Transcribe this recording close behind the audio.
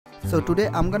So today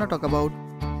I'm gonna talk about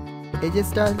AJ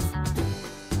Styles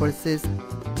versus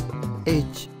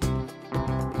Edge,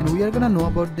 and we are gonna know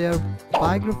about their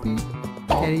biography,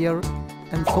 career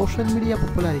and social media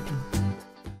popularity.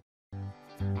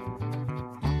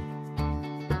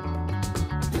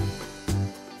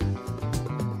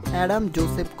 Adam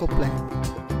Joseph Copeland,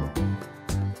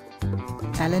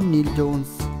 Alan Neil Jones,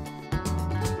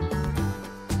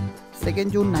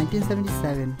 2nd June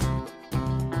 1977.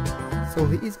 So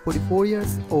he is 44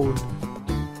 years old.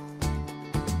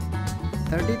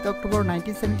 30th October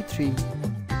 1973.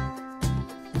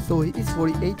 So he is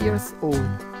 48 years old.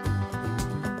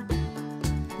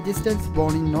 AJ Styles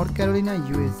born in North Carolina,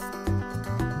 US.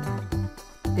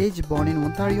 Edge born in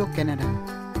Ontario, Canada.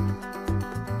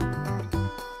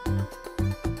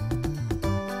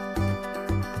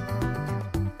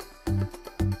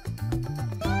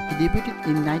 He debuted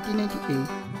in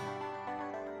 1988.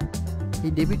 He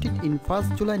debuted in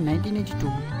 1st July 1982.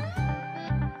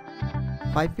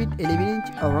 5 feet 11 inch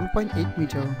or 1.8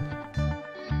 meter.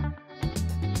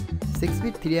 6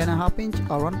 feet 3.5 inch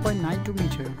or 1.92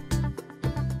 meter.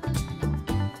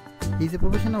 He is a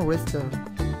professional wrestler.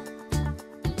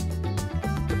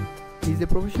 He is a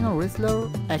professional wrestler,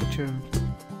 actor.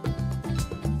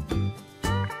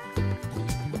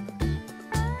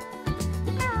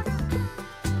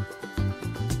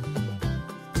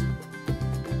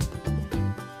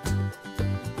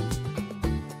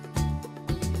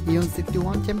 He won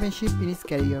 61 championships in his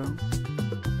career.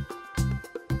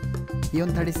 He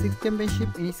won 36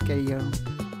 championships in his career.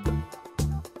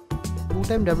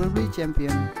 2-time WWE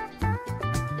champion.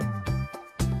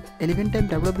 11-time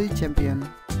WWE champion.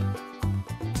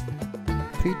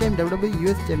 3-time WWE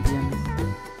US champion.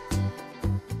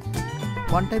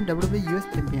 1-time WWE US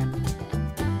champion.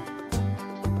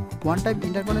 1-time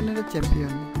Intercontinental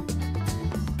champion.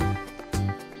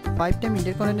 5-time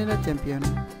Intercontinental champion.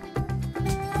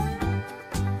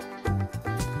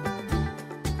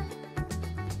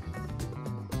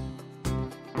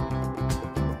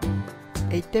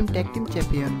 8-time tag team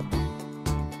champion.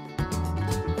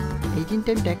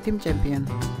 18-time tag team champion.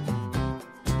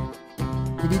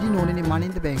 He didn't own any Money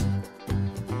in the Bank.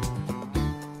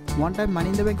 1-time Money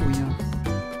in the Bank winner.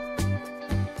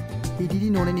 He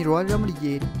didn't own any Royal Rumble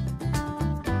yet.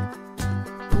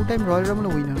 2-time Royal Rumble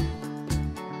winner.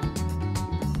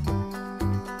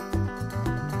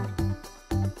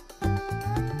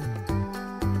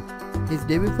 His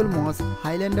debut film was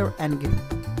Highlander Endgame.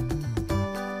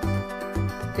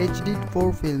 Edge did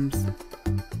 4 films.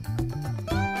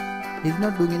 He's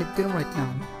not doing any film right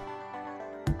now.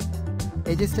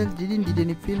 AJ Styles didn't did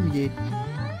any film yet.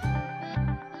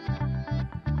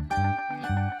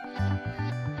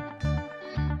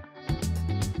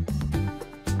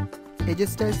 AJ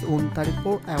Styles owned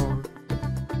 34 awards.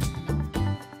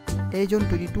 Edge owned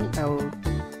 22 awards.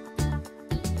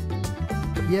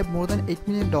 He have more than $8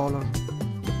 million.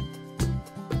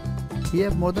 He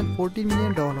have more than $14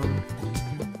 million.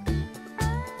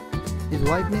 His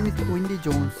wife name is Wendy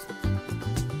Jones.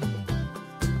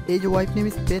 Edge's wife name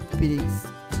is Beth Phoenix.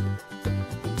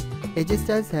 AJ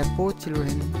Styles have 4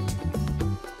 children.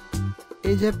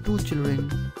 Edge have 2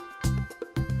 children.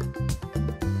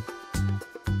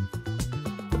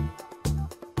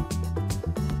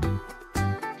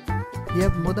 He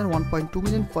have more than 1.2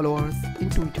 million followers in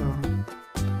Twitter.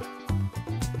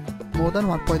 More than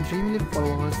 1.3 million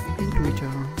followers in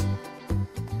Twitter.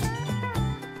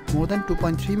 More than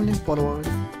 2.3 million followers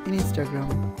in Instagram.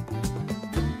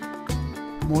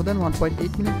 More than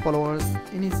 1.8 million followers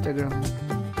in Instagram.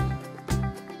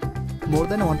 More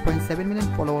than 1.7 million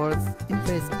followers in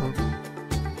Facebook.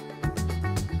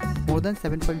 More than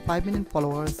 7.5 million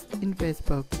followers in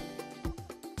Facebook.